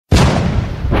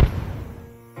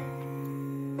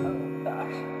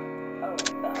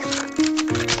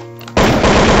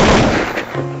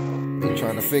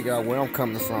to figure out where I'm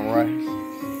coming from, right?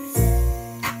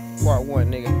 Part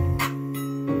one,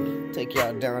 nigga. Take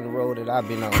y'all down the road that I've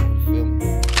been on, you feel me?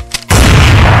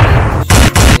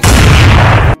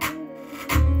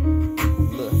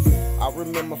 Look, I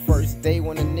remember first day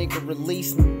when a nigga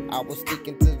released me. I was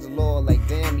sticking to the Lord like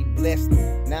damn, he blessed me.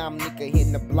 Now I'm nigga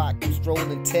hitting the block, I'm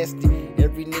strolling testing.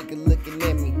 Every nigga looking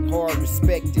at me, hard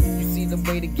respected. You see the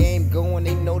way the game going,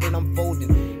 they know that I'm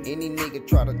folding. Any nigga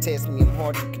try to test me, I'm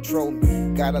hard to control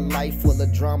me. Got a life full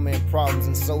of drama and problems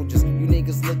and soldiers. You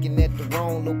niggas looking at the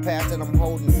wrong little path that I'm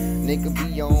holding. Nigga,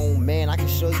 be your own man, I can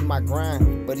show you my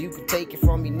grind, but you can take it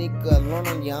from me, nigga, learn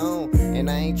on your own. And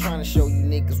I ain't trying to show you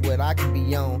niggas what I can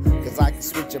be on, cause I can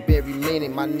switch up every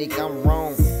minute, my nigga, I'm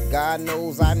wrong. God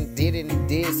knows I done did it and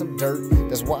did some dirt.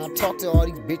 That's why I talk to all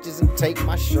these bitches and take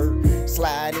my shirt.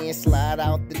 Slide in, slide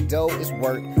out the door, it's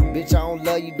work. Bitch, I don't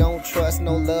love you, don't trust,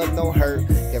 no love, no hurt.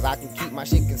 Cause I can keep my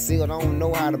shit concealed, I don't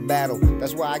know how to battle.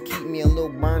 That's why I keep me a little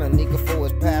burner, nigga, for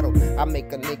his paddle. I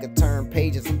make a nigga turn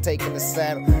pages, I'm taking the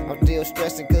saddle. I'm still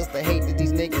stressing cause the hate that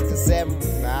these niggas can settle.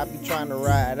 Now I be trying to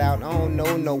ride out, I don't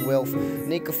know no wealth.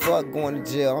 Nigga, fuck going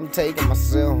to jail, I'm taking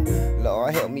myself.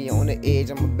 Lord, help me on the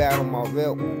edge, I'ma battle my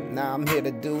belt. Now I'm here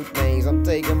to do things, I'm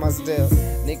taking my steps.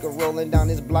 Nigga rolling down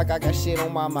this block, I got shit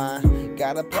on my mind.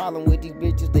 Got a problem with these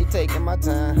bitches, they taking my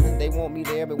time. They want me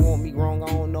there, but want me wrong, I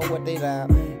don't know what they down.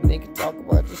 Nigga talk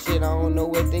about this shit, I don't know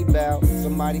what they bout.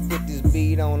 Somebody put this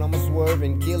beat on, I'ma swerve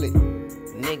and kill it.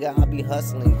 Nigga, I be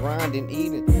hustling, grinding,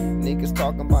 eating. Niggas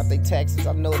talking about they taxes,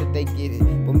 I know that they get it.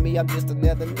 But me, I'm just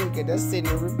another nigga that's sitting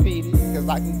and repeating. Cause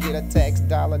I can get a tax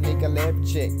dollar, nigga, left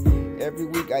check. Every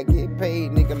week I get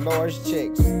paid, nigga, large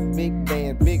checks. Big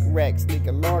band, big racks,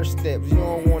 nigga, large steps. You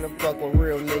don't wanna fuck with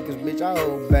real niggas, bitch, I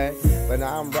hold back. But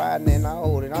now I'm riding and I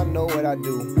hold it, I know what I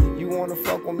do. You wanna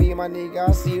fuck with me, my nigga,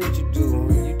 I see what you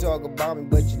do. You talk about me,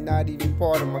 but you're not even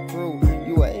part of my crew.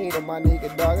 You a hater, my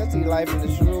nigga, dog, I see life in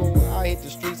the shrew. I hit the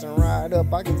streets and ride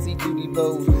up, I can see through these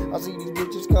bows. I see these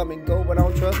bitches come and go, but I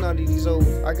don't trust none of these hoes.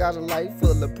 I got a life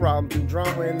full of problems and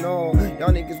drama and all. Y'all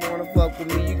niggas wanna fuck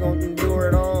with me, you gon' endure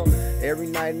it all. Every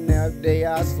night and every day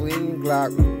I swing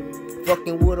Glock.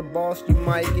 Fucking with a boss, you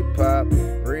might get popped.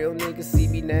 Real niggas see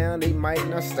me now, they might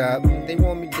not stop. They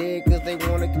want me dead cause they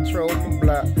wanna control my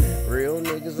block. Real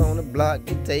niggas on the block,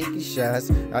 they taking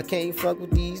shots. I can't fuck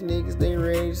with these niggas, they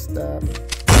ready to stop.